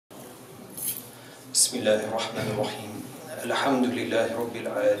بسم الله الرحمن الرحيم الحمد لله رب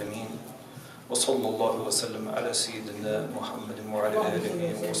العالمين وصلى الله وسلم على سيدنا محمد وعلى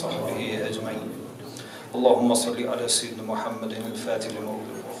آله وصحبه أجمعين اللهم صل على سيدنا محمد الفاتح لما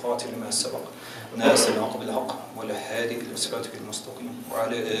أغلق وخاتم لما سبق ناصر الحق بالحق والهادي إلى صراطك المستقيم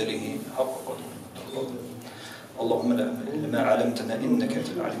وعلى آله حق قدره اللهم لما علمتنا إنك أنت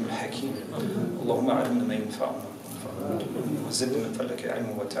العليم الحكيم اللهم علمنا ما ينفعنا وزدنا من فضلك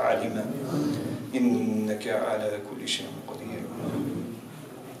علما وتعاليما إنك على كل شيء قدير.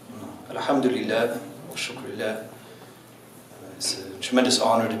 Alhamdulillah wa shukrillah. It's a tremendous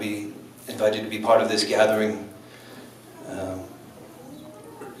honor to be invited to be part of this gathering.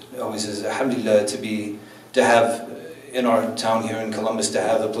 It always is alhamdulillah to have in our town here in Columbus, to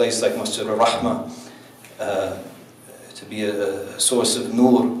have a place like Mosque Alrahma, to be a source of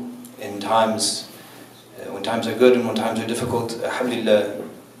nur in times when times are good and when times are difficult. Alhamdulillah,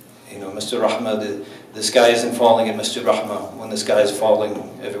 you know, Mr. Rahma, the sky isn't falling in Mr. Rahma when the sky is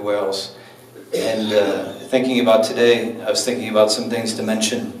falling everywhere else. And thinking about today, I was thinking about some things to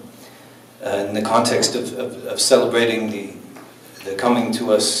mention in the context of celebrating the coming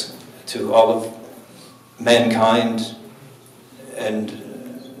to us, to all of mankind and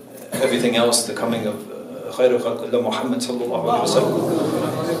everything else, the coming of Khairu Khalqillah Muhammad sallallahu alaihi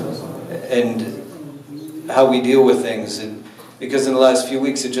wasallam, and how we deal with things. And because in the last few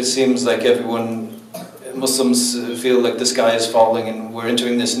weeks it just seems like Muslims feel like the sky is falling and we're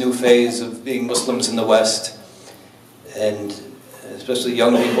entering this new phase of being Muslims in the West, and especially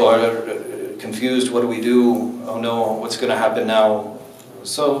young people are confused. What do we do? Oh no, what's going to happen now?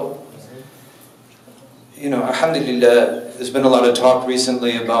 So, you know, alhamdulillah, there's been a lot of talk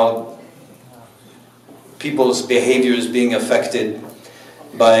recently about people's behaviors being affected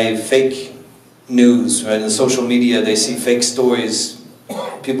by fake news, right? In social media, they see fake stories.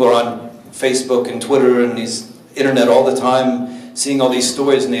 People are on Facebook and Twitter and these internet all the time, seeing all these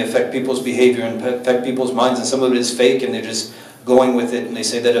stories, and they affect people's behavior and affect people's minds. And some of it is fake, and they're just going with it. And they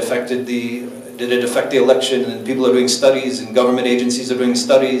say that did it affect the election? And people are doing studies, and government agencies are doing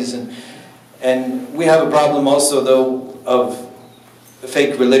studies, and we have a problem also, though, of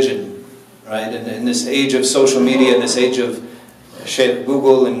fake religion, right? And in this age of social media, in this age of Sheikh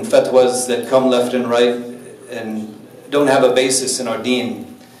Google and fatwas that come left and right and don't have a basis in our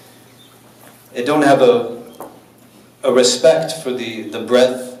deen. It don't have a respect for the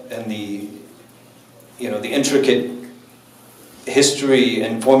breadth and the intricate history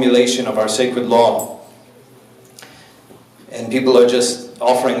and formulation of our sacred law. And people are just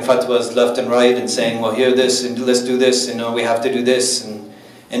offering fatwas left and right and saying, well, hear this and let's do this, and no, we have to do this,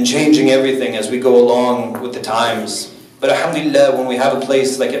 and changing everything as we go along with the times. But alhamdulillah, when we have a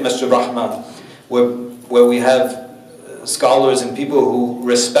place like at Masjid Rahma, where we have scholars and people who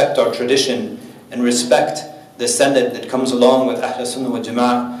respect our tradition and respect the sanad that comes along with Ahl Sunnah wa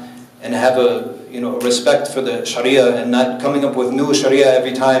Jama'ah, and have a respect for the Sharia, and not coming up with new Sharia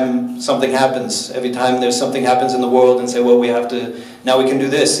every time something happens, every time there's something happens in the world, and say, well, now we can do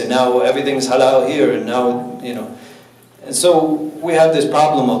this, and now everything's halal here, and now, and so we have this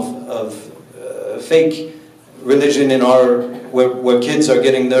problem of fake religion in where kids are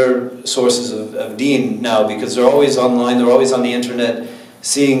getting their sources of deen now, because they're always online, they're always on the internet,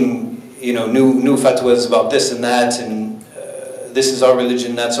 seeing new fatwas about this and that, and this is our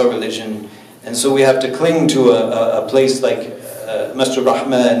religion, that's our religion. And so we have to cling to a place like Masjid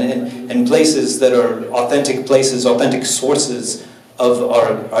Rahma and places that are authentic places, authentic sources of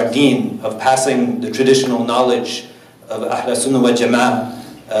our deen, of passing the traditional knowledge of Ahl Sunnah wa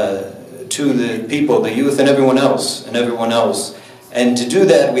Jama'ah to the people, the youth, and everyone else. And to do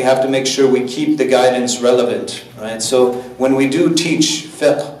that, we have to make sure we keep the guidance relevant, right? So when we do teach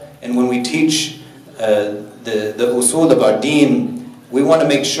fiqh, and when we teach the usul of our deen, we want to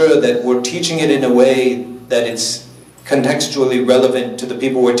make sure that we're teaching it in a way that it's contextually relevant to the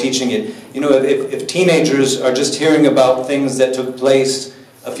people we're teaching it. If teenagers are just hearing about things that took place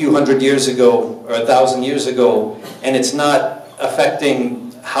a few hundred years ago or 1,000 years ago, and it's not affecting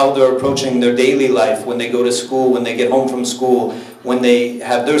how they're approaching their daily life when they go to school, when they get home from school, when they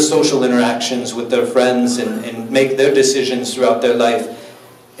have their social interactions with their friends and make their decisions throughout their life,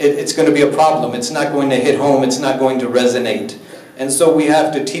 it's going to be a problem. It's not going to hit home, it's not going to resonate. And so we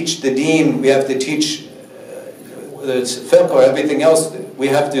have to teach the deen, we have to teach, whether it's fiqh or everything else, we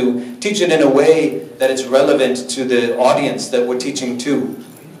have to teach it in a way that it's relevant to the audience that we're teaching to,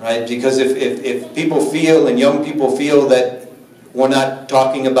 right? Because if people feel, and young people feel, that we're not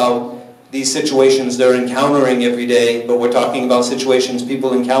talking about these situations they're encountering every day, but we're talking about situations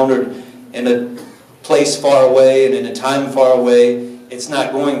people encountered in a place far away and in a time far away, it's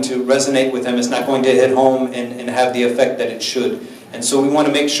not going to resonate with them, it's not going to hit home and have the effect that it should. And so we want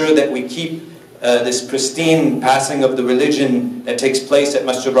to make sure that we keep this pristine passing of the religion that takes place at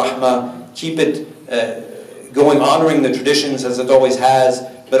Masjid Rahma, keep it going, honoring the traditions as it always has,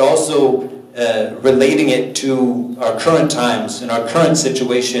 but also relating it to our current times and our current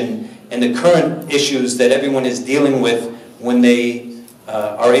situation and the current issues that everyone is dealing with when they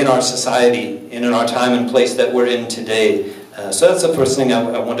are in our society and in our time and place that we're in today. So that's the first thing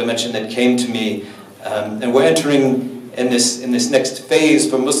I want to mention that came to me. And we're entering in this next phase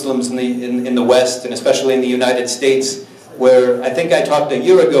for Muslims in the West, and especially in the United States, where I think I talked a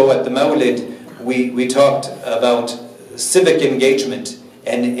year ago at the Mawlid, we talked about civic engagement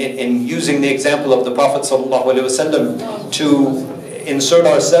and in using the example of the Prophet ﷺ to insert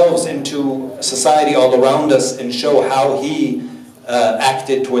ourselves into society all around us and show how he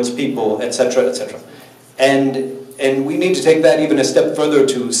acted towards people, etc., etc. And we need to take that even a step further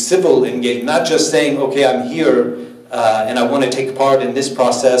to civil engagement, not just saying, okay, I'm here and I want to take part in this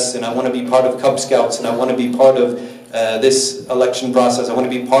process, and I want to be part of Cub Scouts, and I want to be part of this election process, I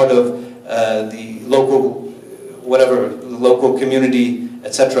want to be part of the local, whatever, local community,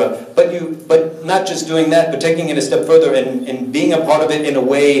 etc. But not just doing that, but taking it a step further and being a part of it in a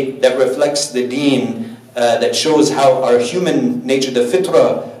way that reflects the deen, that shows how our human nature, the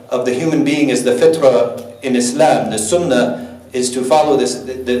fitrah of the human being is the fitrah in Islam. The sunnah is to follow this.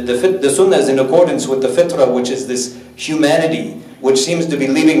 The sunnah is in accordance with the fitrah, which is this humanity, which seems to be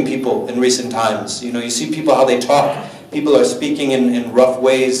leaving people in recent times. You know, you see people, how they talk. People are speaking in rough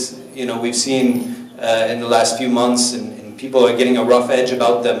ways. You know, we've seen in the last few months, and people are getting a rough edge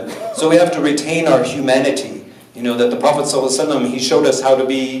about them. So we have to retain our humanity. You know, that the Prophet ﷺ, he showed us how to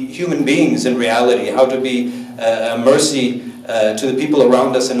be human beings in reality, how to be a mercy to the people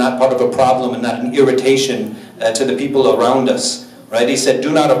around us and not part of a problem and not an irritation to the people around us. Right? He said,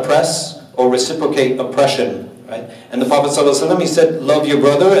 do not oppress or reciprocate oppression. Right? And the Prophet ﷺ, he said, love your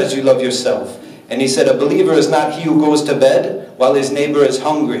brother as you love yourself. And he said, a believer is not he who goes to bed while his neighbor is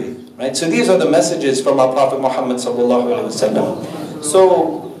hungry. Right? So these are the messages from our Prophet Muhammad ﷺ.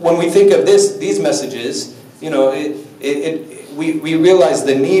 So when we think of these messages, you know, we realize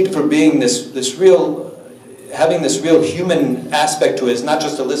the need for being having this real human aspect to it. It's not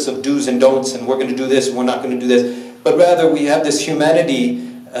just a list of do's and don'ts and we're going to do this and we're not going to do this, but rather we have this humanity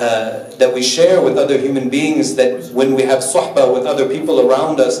that we share with other human beings, that when we have suhbah with other people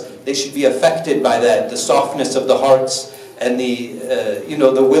around us, they should be affected by that, the softness of the hearts and the you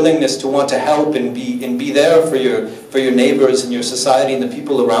know, the willingness to want to help and be there for your neighbors and your society and the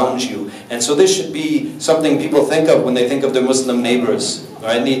people around you. And so this should be something people think of when they think of their Muslim neighbors.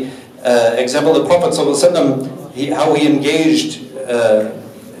 Right? The example of the Prophet ﷺ, how he engaged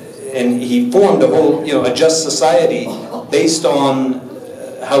and he formed a whole, you know, a just society based on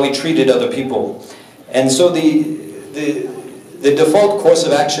how he treated other people. And so the default course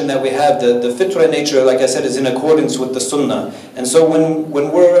of action that we have, the fitrah nature, like I said, is in accordance with the sunnah. And so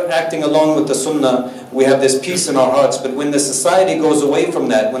when we're acting along with the sunnah, we have this peace in our hearts. But when the society goes away from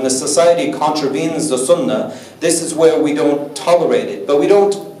that, when the society contravenes the sunnah, this is where we don't tolerate it. But we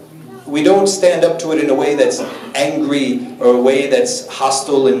don't stand up to it in a way that's angry or a way that's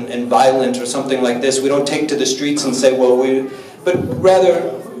hostile and violent or something like this. We don't take to the streets and say, well, but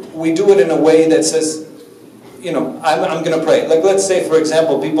rather we do it in a way that says, you know, I'm going to pray. Like, let's say, for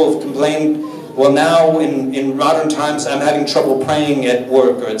example, people have complained, well, now in modern times I'm having trouble praying at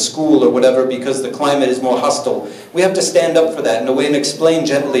work or at school or whatever because the climate is more hostile. We have to stand up for that in a way and explain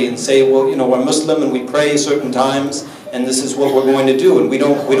gently and say, well, you know, we're Muslim and we pray certain times and this is what we're going to do, and we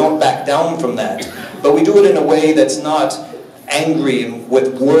don't back down from that. But we do it in a way that's not angry and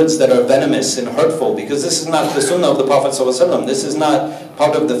with words that are venomous and hurtful, because this is not the sunnah of the Prophet ﷺ. This is not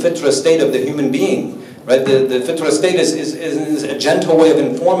part of the fitrah state of the human being. Right? The fitrah state is a gentle way of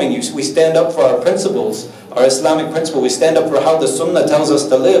informing you. We stand up for our principles, our Islamic principle. We stand up for how the sunnah tells us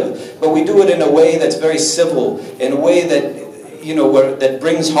to live. But we do it in a way that's very civil, in a way that, you know, that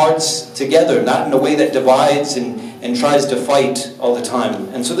brings hearts together, not in a way that divides and tries to fight all the time.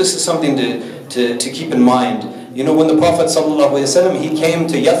 And so this is something to keep in mind. You know, when the Prophet ﷺ, he came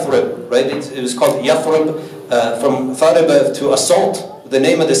to Yathrib, right? It was called Yathrib, from Thariba to assault. The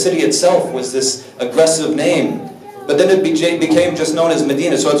name of the city itself was this aggressive name. But then it became just known as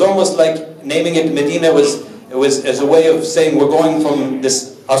Medina. So it's almost like naming it Medina was as a way of saying we're going from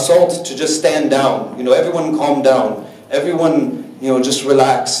this assault to just stand down. You know, everyone calm down. Everyone, you know, just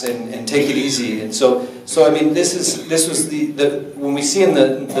relax and take it easy. And so I mean, this was the when we see in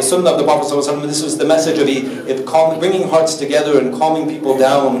the Sunnah of the Prophet ﷺ, this was the message of bringing hearts together and calming people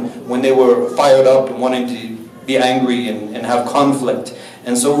down when they were fired up and wanting to be angry and have conflict.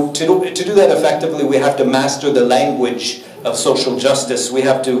 And so to do that effectively, we have to master the language of social justice. We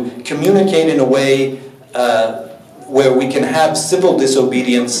have to communicate in a way where we can have civil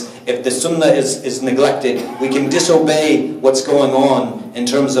disobedience. If the sunnah is neglected, we can disobey what's going on in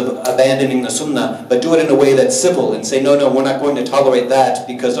terms of abandoning the sunnah, but do it in a way that's civil and say, no, we're not going to tolerate that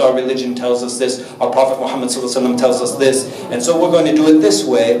because our religion tells us this, our Prophet Muhammad ﷺ tells us this, and so we're going to do it this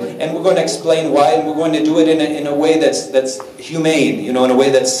way, and we're going to explain why, and we're going to do it in a way that's humane, in a way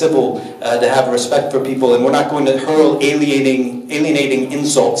that's civil, to have respect for people, and we're not going to hurl alienating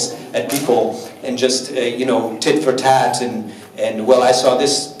insults at people and just, tit for tat, and well, I saw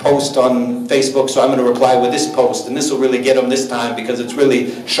this post on Facebook, so I'm going to reply with this post, and this will really get them this time because it's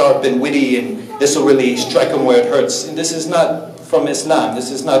really sharp and witty, and this will really strike them where it hurts. And this is not from Islam. This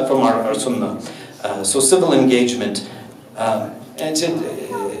is not from our Sunnah. So civil engagement, but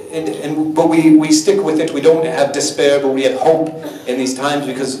we stick with it. We don't have despair, but we have hope in these times,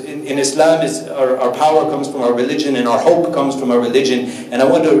 because in Islam our power comes from our religion, and our hope comes from our religion. And I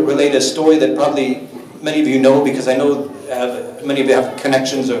want to relate a story that probably many of you know, because I know many of you have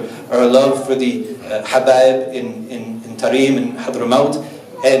connections or a love for the Habaib in Tarim and Hadramaut,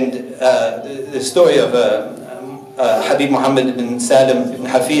 and the story of Habib Muhammad ibn Salim ibn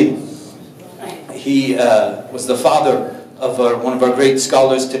Hafid. He was the father of one of our great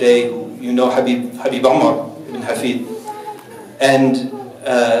scholars today, Habib Umar ibn Hafid. And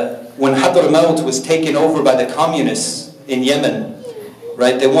when Hadramaut was taken over by the communists in Yemen,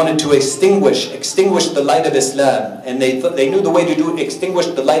 right? They wanted to extinguish the light of Islam, and they knew the way to extinguish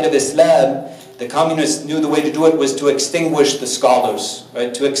the light of Islam. The communists knew the way to do it was to extinguish the scholars,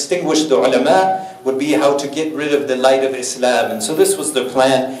 right? To extinguish the ulama would be how to get rid of the light of Islam, and so this was their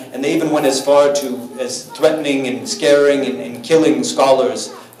plan. And they even went as far as threatening and scaring and killing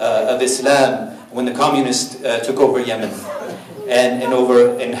scholars of Islam when the communists took over Yemen and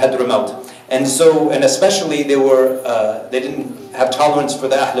over in Hadramaut. And especially they didn't have tolerance for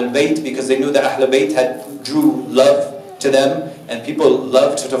the Ahlul Bayt, because they knew the Ahlul Bayt drew love to them, and people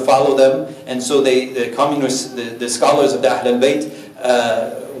loved to follow them. And so the communists, the scholars of the Ahlul Bayt,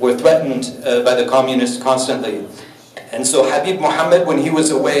 were threatened by the communists constantly. And so Habib Muhammad, when he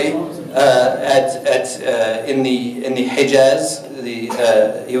was away in the Hijaz,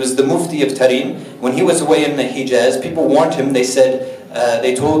 he was the Mufti of Tarim. When he was away in the Hijaz, people warned him. They said,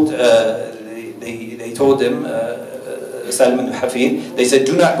 they told him, Salim ibn Hafid, they said,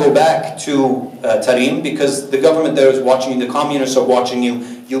 do not go back to Tarim, because the government there is watching you, the communists are watching you,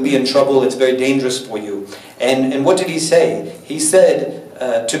 you'll be in trouble, it's very dangerous for you. And what did he say? He said,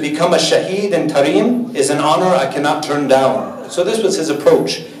 to become a shaheed in Tarim is an honor I cannot turn down. So this was his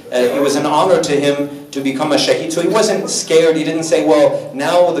approach. It was an honor to him to become a shaheed. So he wasn't scared. He didn't say, well,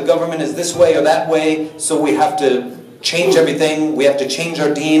 now the government is this way or that way, so we have to change everything, we have to change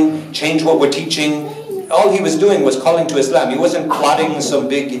our deen, change what we're teaching. All he was doing was calling to Islam. He wasn't plotting some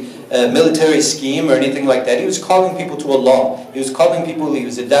big military scheme or anything like that. He was calling people to Allah. He was calling people, he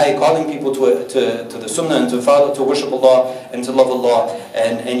was a da'i, calling people to the sunnah and to worship Allah and to love Allah,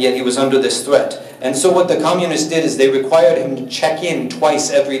 and yet he was under this threat. And so what the communists did is they required him to check in twice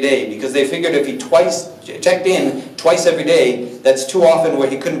every day, because they figured if he checked in twice every day, that's too often where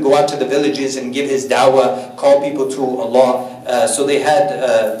he couldn't go out to the villages and give his da'wah, call people to Allah. So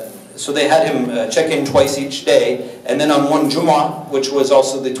they had him check in twice each day, and then on one Jum'ah, which was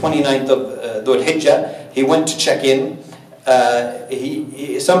also the 29th of Dhul Hijjah, he went to check in.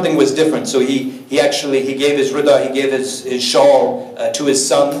 Something was different, so he gave his rida, he gave his shawl to his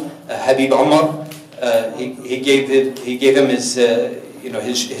son, Habib Umar. He gave him his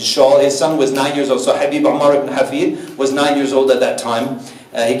shawl. His son was 9 years old, so Habib Umar ibn Hafid was 9 years old at that time.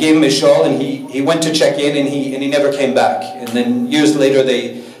 He gave him his shawl, and he went to check in, and he never came back. And then years later,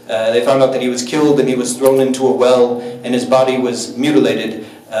 they found out that he was killed, and he was thrown into a well, and his body was mutilated.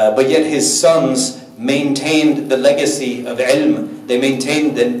 But yet his sons maintained the legacy of ilm. They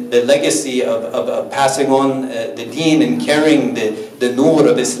maintained the legacy of passing on the deen and carrying the nur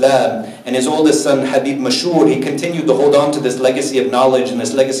of Islam. And his oldest son, Habib Mashur, he continued to hold on to this legacy of knowledge and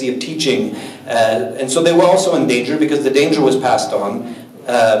this legacy of teaching. And so they were also in danger, because the danger was passed on.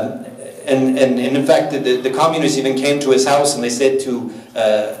 And in fact, the communists even came to his house, and they said to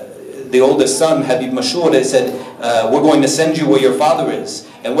the oldest son, Habib Mashur, they said, we're going to send you where your father is.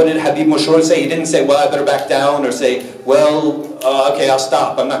 And what did Habib Mashur say? He didn't say, well, I better back down, or say, well, okay, I'll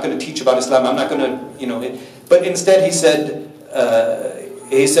stop. I'm not going to teach about Islam. I'm not going to, But instead he said,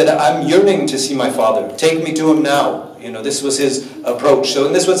 I'm yearning to see my father. Take me to him now. This was his approach. So,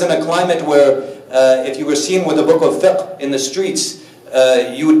 and this was in a climate where if you were seen with a book of fiqh in the streets,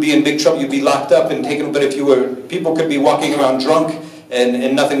 you would be in big trouble. You'd be locked up and taken. But if you were, people could be walking around drunk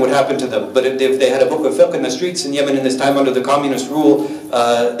and nothing would happen to them. But if they had a book of fiqh in the streets in Yemen in this time under the communist rule,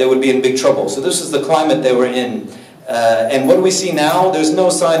 they would be in big trouble. So this is the climate they were in. And what do we see now? There's no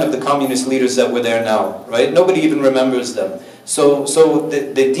sign of the communist leaders that were there now, right? Nobody even remembers them. So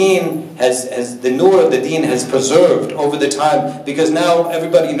the deen the nur of the deen has preserved over the time, because now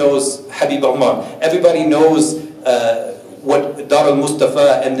everybody knows Habib Umar. Everybody knows what Dar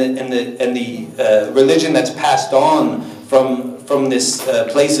al-Mustafa and the religion that's passed on from this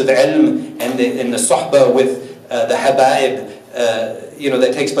place of ilm and the suhbah with the habaib,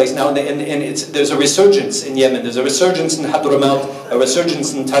 that takes place now. And there's a resurgence in Yemen. There's a resurgence in Hadramaut, a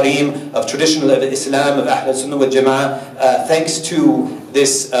resurgence in Tarim of traditional Islam, of Ahl Sunnah wal Jama'ah, thanks to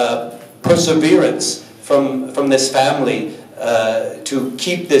this perseverance from this family to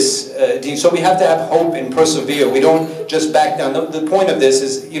keep this deen. So we have to have hope and persevere. We don't just back down. The point of this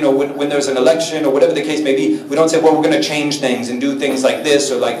is, when there's an election or whatever the case may be, we don't say, well, we're going to change things and do things like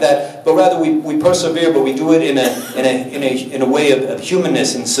this or like that, but rather we persevere, but we do it in a way of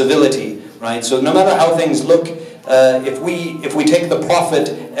humanness and civility, right? So no matter how things look, if we take the Prophet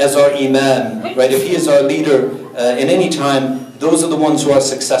as our imam, right? If he is our leader in any time, those are the ones who are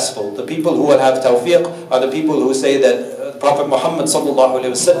successful. The people who will have tawfiq are the people who say that Prophet Muhammad sallallahu alaihi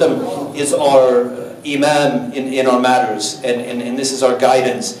wasallam is our imam in our matters, and this is our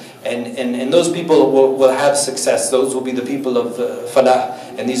guidance, and those people will have success. Those will be the people of falah,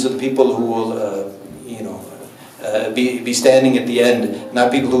 and these are the people who will be standing at the end,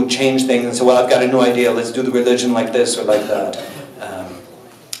 not people who change things and say, well, I've got a new idea, let's do the religion like this or like that.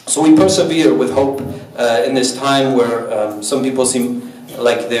 So we persevere with hope in this time where some people seem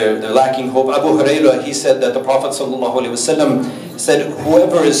like they're lacking hope. Abu Hurairah, he said that the Prophet ﷺ said,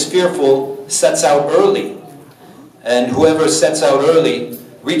 whoever is fearful sets out early, and whoever sets out early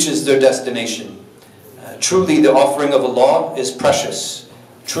reaches their destination. Truly the offering of Allah is precious.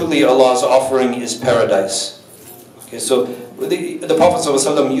 Truly Allah's offering is paradise. Okay, so the Prophet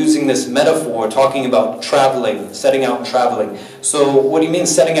ﷺ using this metaphor, talking about traveling, setting out and traveling. So what do you mean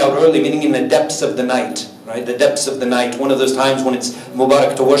setting out early? Meaning in the depths of the night. Right, the depths of the night, one of those times when it's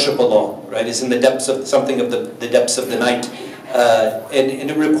mubarak to worship Allah, right, is in the depths of something of the depths of the night. And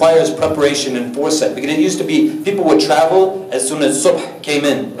it requires preparation and foresight. Because it used to be, people would travel as soon as subh came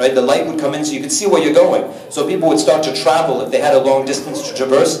in, right? The light would come in so you could see where you're going. So people would start to travel. If they had a long distance to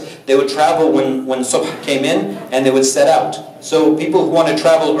traverse, they would travel when subh came in, and they would set out. So people who want to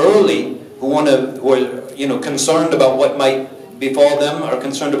travel early, who are concerned about what might befall them, are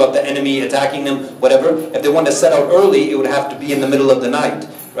concerned about the enemy attacking them, whatever, if they want to set out early, it would have to be in the middle of the night,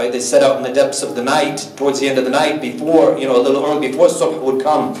 right? They set out in the depths of the night, towards the end of the night, before, a little early, before subh would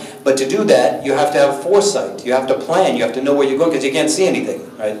come. But to do that, you have to have foresight, you have to plan, you have to know where you're going, because you can't see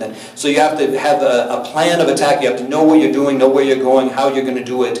anything, right? So you have to have a plan of attack, you have to know what you're doing, know where you're going, how you're going to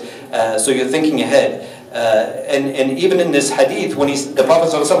do it, so you're thinking ahead. And even in this hadith, the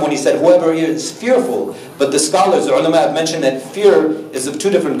Prophet ﷺ, when he said, whoever is fearful, but the scholars, the ulama have mentioned that fear is of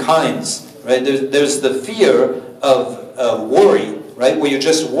two different kinds, right? There's the fear of worry, right? Where you're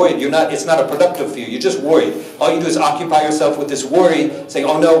just worried. It's not a productive fear, you're just worried. All you do is occupy yourself with this worry, saying,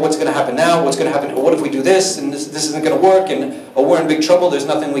 oh no, what's going to happen now? What's going to happen? Or what if we do this? And this isn't going to work, or we're in big trouble, there's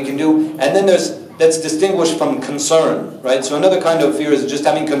nothing we can do. And then that's distinguished from concern, right? So another kind of fear is just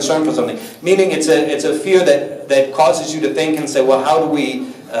having concern for something, meaning it's a fear that causes you to think and say, well, how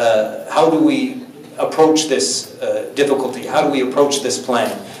do we approach this difficulty? How do we approach this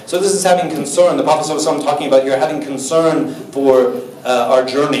plan? So this is having concern. The Prophet ﷺ talking about you're having concern for our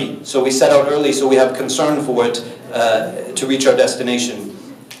journey. So we set out early, so we have concern for it to reach our destination.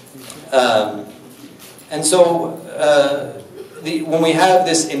 And so when we have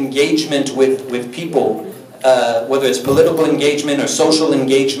this engagement with people, whether it's political engagement or social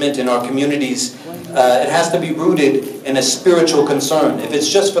engagement in our communities, it has to be rooted in a spiritual concern. If it's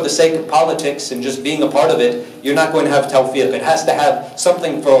just for the sake of politics and just being a part of it, you're not going to have tawfiq. It has to have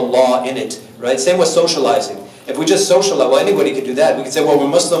something for Allah in it, right? Same with socializing. If we just socialize, well, anybody could do that. We could say, well, we're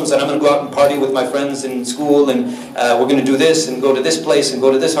Muslims and I'm going to go out and party with my friends in school, and we're going to do this and go to this place and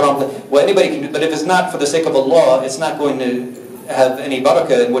go to this haram place. Well, anybody can do it, but if it's not for the sake of Allah, it's not going to have any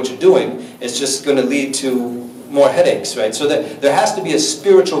barakah in what you're doing. It's just going to lead to more headaches, right? So that there has to be a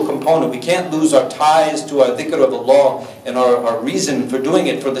spiritual component. We can't lose our ties to our dhikr of Allah and our reason for doing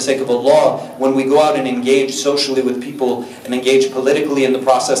it for the sake of Allah when we go out and engage socially with people and engage politically in the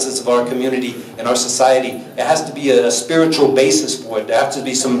processes of our community and our society. It has to be a spiritual basis for it. There has to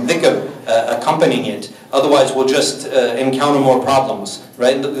be some dhikr accompanying it. Otherwise we'll just encounter more problems,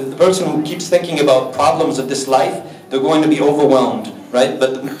 right? The person who keeps thinking about problems of this life, they're going to be overwhelmed, right?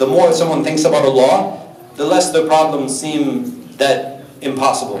 But the more someone thinks about Allah, the less their problems seem that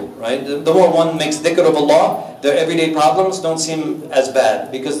impossible, right? The more one makes dhikr of Allah, their everyday problems don't seem as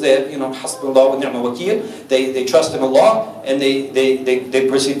bad, because they, hasbunallah wa ni'mal wakeel, they trust in Allah, and they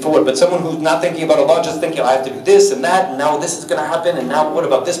proceed forward. But someone who's not thinking about Allah, just thinking, I have to do this and that, and now this is going to happen, and now what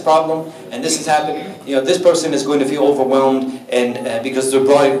about this problem, and this is happening, this person is going to feel overwhelmed, and because they're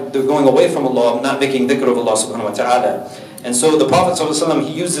going away from Allah, not making dhikr of Allah subhanahu wa ta'ala. And so the Prophet ﷺ,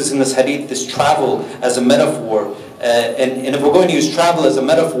 he uses in this hadith this travel as a metaphor. And if we're going to use travel as a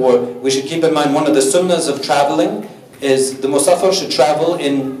metaphor, we should keep in mind one of the sunnahs of traveling is the musafir should travel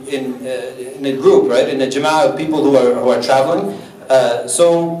in a group, right? In a jama'ah of people who are traveling.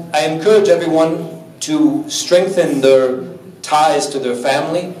 So I encourage everyone to strengthen their ties to their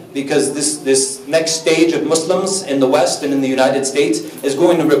family, because this next stage of Muslims in the West and in the United States is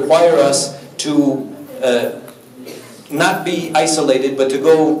going to require us to not be isolated, but to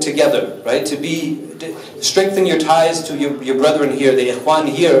go together, right? To strengthen your ties to your brethren here, the ikhwan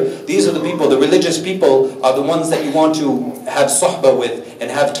here. These are the people, the religious people are the ones that you want to have suhbah with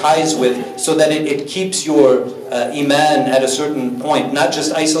and have ties with, so that it keeps your iman at a certain point. Not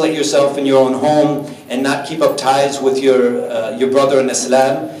just isolate yourself in your own home and not keep up ties with your brother in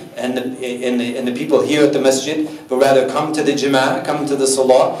Islam and the people here at the masjid, but rather come to the jama'ah, come to the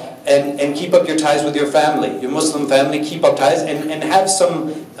salah, and keep up your ties with your family, your Muslim family. Keep up ties and have some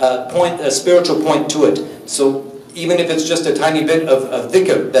a spiritual point to it. So even if it's just a tiny bit of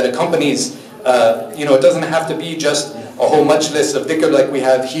dhikr that accompanies, it doesn't have to be just a whole majlis of dhikr like we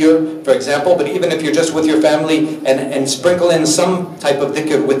have here, for example, but even if you're just with your family and sprinkle in some type of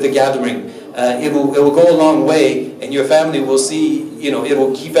dhikr with the gathering, it will go a long way, and your family will see, it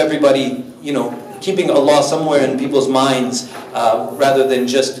will keep everybody, keeping Allah somewhere in people's minds, rather than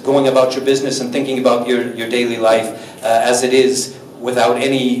just going about your business and thinking about your daily life as it is, without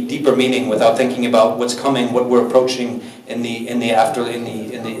any deeper meaning, without thinking about what's coming, what we're approaching in the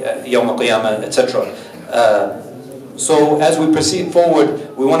Yawm al-Qiyamah, etc. So as we proceed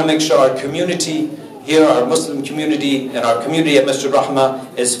forward, we want to make sure our community here, our Muslim community, and our community at Masjid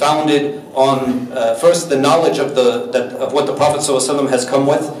Rahma is founded on first the knowledge of what the Prophet ﷺ has come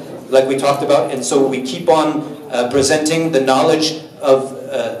with, like we talked about, and so we keep on presenting the knowledge of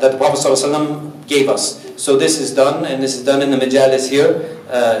that the Prophet ﷺ gave us. So this is done, and this is done in the majalis here,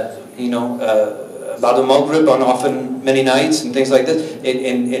 Ba'd al-Maghrib on often many nights and things like this.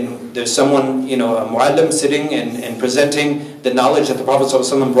 And there's someone, a mu'allim sitting and presenting the knowledge that the Prophet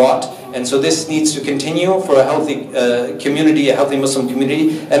ﷺ brought. And so this needs to continue for a healthy community, a healthy Muslim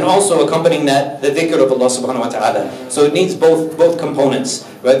community, and also accompanying that, the dhikr of Allah subhanahu wa ta'ala. So it needs both components,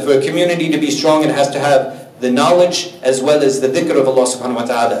 right? For a community to be strong, it has to have the knowledge as well as the dhikr of Allah subhanahu wa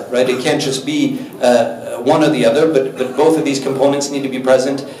ta'ala, right? It can't just be one or the other, but both of these components need to be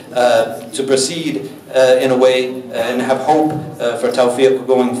present to proceed in a way and have hope for tawfiq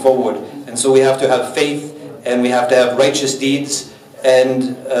going forward. And so we have to have faith, and we have to have righteous deeds,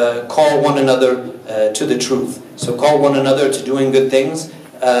 and call one another to the truth. So call one another to doing good things,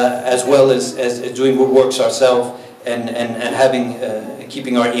 as well as doing good works ourselves, and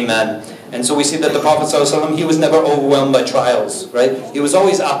keeping our iman. And so we see that the Prophet ﷺ, he was never overwhelmed by trials, right? He was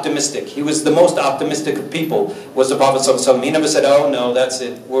always optimistic. He was the most optimistic of people, was the Prophet ﷺ. He never said, oh no, that's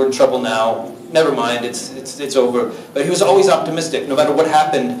it, we're in trouble now, never mind, it's over. But he was always optimistic, no matter what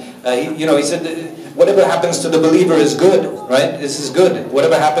happened. He said, whatever happens to the believer is good, right? This is good,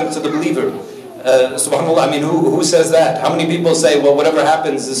 whatever happens to the believer. SubhanAllah, I mean, who says that? How many people say, well, whatever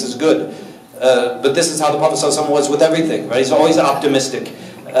happens, this is good? But this is how the Prophet ﷺ was with everything, right? He's always optimistic.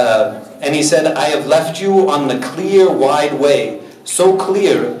 And he said, I have left you on the clear, wide way, so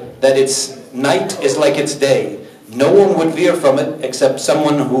clear that its night is like its day. No one would veer from it except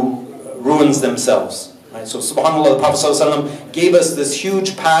someone who ruins themselves. Right? So subhanAllah, the Prophet ﷺ gave us this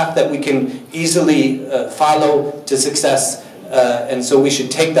huge path that we can easily follow to success. And so we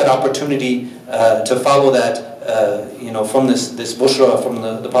should take that opportunity to follow that, from this bushra from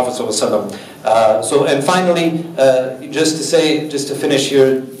the Prophet ﷺ. And finally, just to finish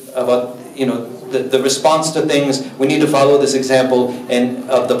here about the response to things, we need to follow this example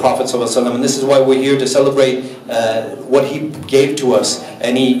of the Prophet ﷺ. And this is why we're here to celebrate what he gave to us.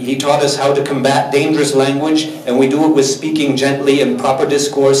 And he taught us how to combat dangerous language, and we do it with speaking gently and proper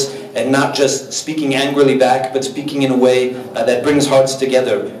discourse, and not just speaking angrily back, but speaking in a way that brings hearts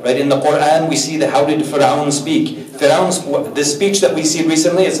together. Right? In the Quran, we see how did Pharaoh speak. The speech that we see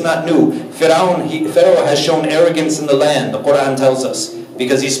recently is not new. Pharaoh has shown arrogance in the land, the Quran tells us,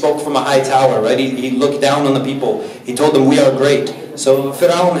 because he spoke from a high tower, right? He looked down on the people. He told them, we are great. So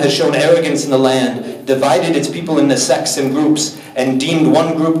Pharaoh has shown arrogance in the land. divided its people into sects and groups and deemed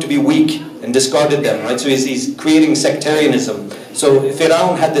one group to be weak and discarded them, right? So he's creating sectarianism. So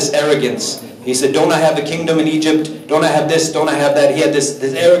Fir'aun had this arrogance. He said, don't I have a kingdom in Egypt? Don't I have this? Don't I have that? He had this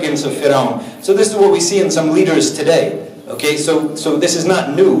arrogance of Fir'aun. So this is what we see in some leaders today. Okay, so this is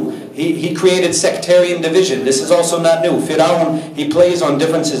not new. He created sectarian division. This is also not new. Fir'aun, he plays on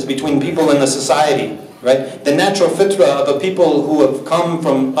differences between people in the society. Right? The natural fitrah of a people who have come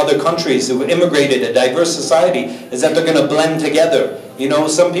from other countries, who have immigrated, a diverse society, is that they're going to blend together. You know,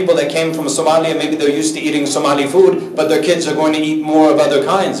 some people that came from Somalia, maybe they're used to eating Somali food, but their kids are going to eat more of other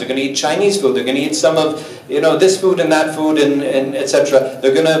kinds. They're going to eat Chinese food. They're going to eat some of, you know, this food and that food and etc.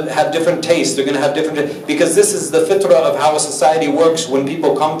 They're going to have different tastes. They're going to have different, because this is the fitrah of how a society works when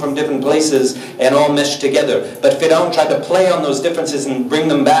people come from different places and all mesh together. But Fir'aun tried to play on those differences and bring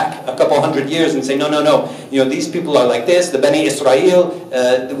them back a couple hundred years and say, no, no, no. You know, these people are like this, the Bani Israel,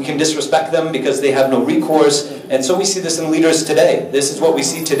 we can disrespect them because they have no recourse. And so we see this in leaders today. This is what we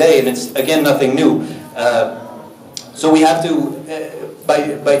see today, and it's, again, nothing new. So we have to,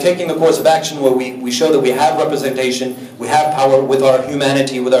 by taking the course of action where we show that we have representation, we have power with our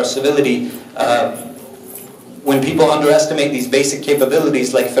humanity, with our civility, when people underestimate these basic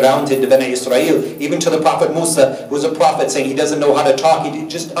capabilities like Fir'aun did to Bani Israel, even to the Prophet Musa, who was a prophet, saying he doesn't know how to talk, he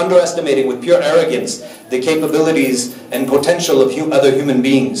just underestimating with pure arrogance the capabilities and potential of other human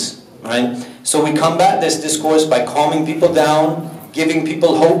beings. Right? So we combat this discourse by calming people down, giving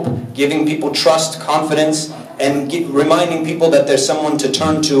people hope, giving people trust, confidence, and reminding people that there's someone to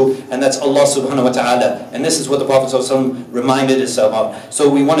turn to, and that's Allah subhanahu wa ta'ala. And this is what the Prophet ﷺ reminded us of. So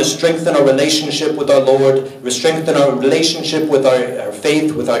we want to strengthen our relationship with our Lord, strengthen our relationship with our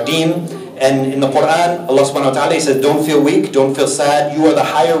faith, with our deen. And in the Quran, Allah subhanahu wa ta'ala says, don't feel weak, don't feel sad, you are the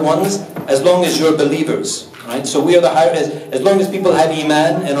higher ones as long as you're believers. Right? So we are the higher, as long as people have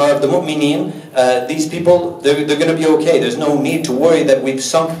iman and are of the mu'mineen, these people, they're going to be okay. There's no need to worry that we've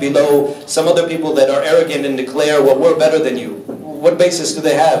sunk below some other people that are arrogant and declare, well, we're better than you. What basis do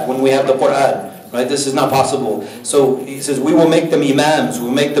they have when we have the Quran? Right? This is not possible. So he says, we will make them imams, we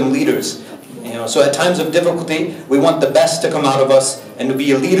will make them leaders. You know, so at times of difficulty, we want the best to come out of us and to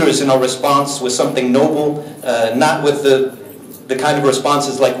be leaders in our response with something noble, not with the kind of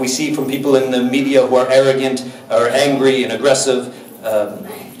responses like we see from people in the media who are arrogant or angry and aggressive.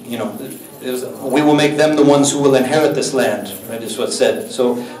 You know, we will make them the ones who will inherit this land, right, is what's said.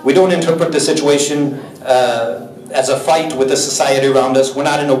 So we don't interpret the situation as a fight with the society around us. We're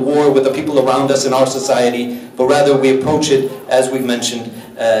not in a war with the people around us in our society, but rather we approach it as we've mentioned.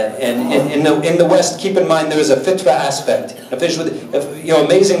 And in the West, keep in mind there is a fitra aspect. You know,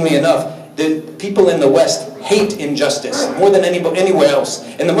 amazingly enough, the people in the West hate injustice more than anywhere else.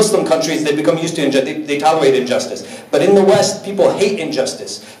 In the Muslim countries, they become used to injustice, they tolerate injustice. But in the West, people hate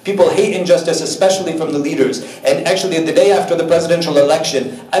injustice. People hate injustice, especially from the leaders. And actually, the day after the presidential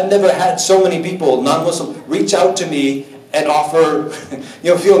election, I've never had so many people, non-Muslim, reach out to me and offer,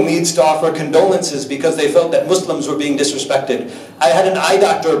 you know, feel needs to offer condolences because they felt that Muslims were being disrespected. I had an eye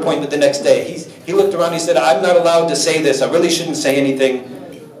doctor appointment the next day. He looked around, he said, I'm not allowed to say this, I really shouldn't say anything.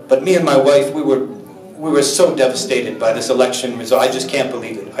 But me and my wife, we were so devastated by this election result. I just can't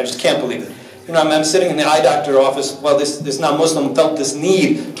believe it. I just can't believe it. You know, I'm sitting in the eye doctor office while this non-Muslim felt this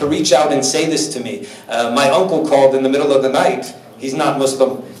need to reach out and say this to me. My uncle called in the middle of the night. He's not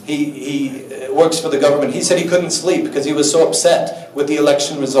Muslim. He works for the government. He said he couldn't sleep because he was so upset with the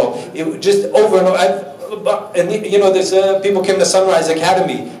election result. It just over and over. And you know, there's people came to Sunrise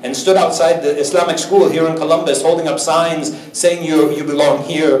Academy and stood outside the Islamic school here in Columbus, holding up signs saying you belong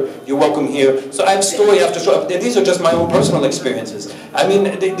here, you're welcome here. So I have story after story. These are just my own personal experiences. I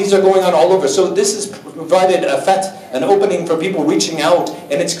mean, these are going on all over. So this has provided an opening for people reaching out,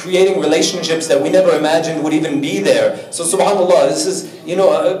 and it's creating relationships that we never imagined would even be there. So subhanAllah, this is, you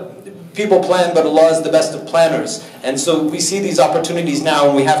know, people plan, but Allah is the best of planners. And so we see these opportunities now,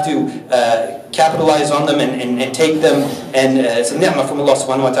 and we have to capitalize on them and take them. And it's a ni'mah from Allah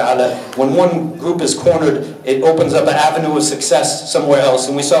subhanahu wa ta'ala. When one group is cornered, it opens up an avenue of success somewhere else.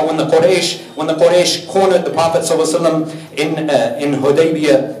 And we saw when the Quraysh cornered the Prophet ﷺ in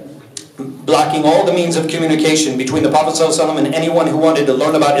Hudaybiyah, blocking all the means of communication between the Prophet ﷺ and anyone who wanted to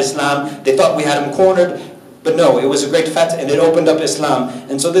learn about Islam. They thought we had him cornered. But no, it was a great fath and it opened up Islam.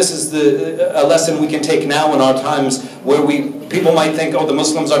 And so this is a lesson we can take now in our times where people might think, oh, the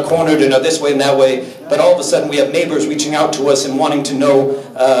Muslims are cornered and are this way and that way. But all of a sudden we have neighbors reaching out to us and wanting to know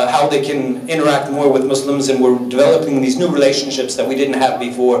how they can interact more with Muslims, and we're developing these new relationships that we didn't have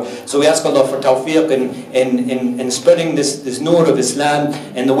before. So we ask Allah for tawfiq in spreading this nur of Islam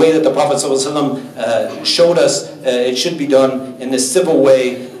and the way that the Prophet ﷺ showed us it should be done in this civil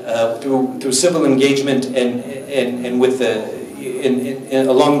way. through civil engagement and with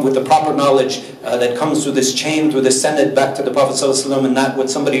along with the proper knowledge that comes through this chain, through the Senate back to the Prophet ﷺ, and not what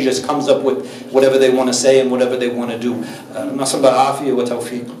somebody just comes up with whatever they want to say and whatever they want to do. نسأل الله العافية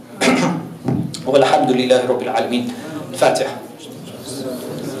والتوفيق والحمد لله رب العالمين. الفاتحة.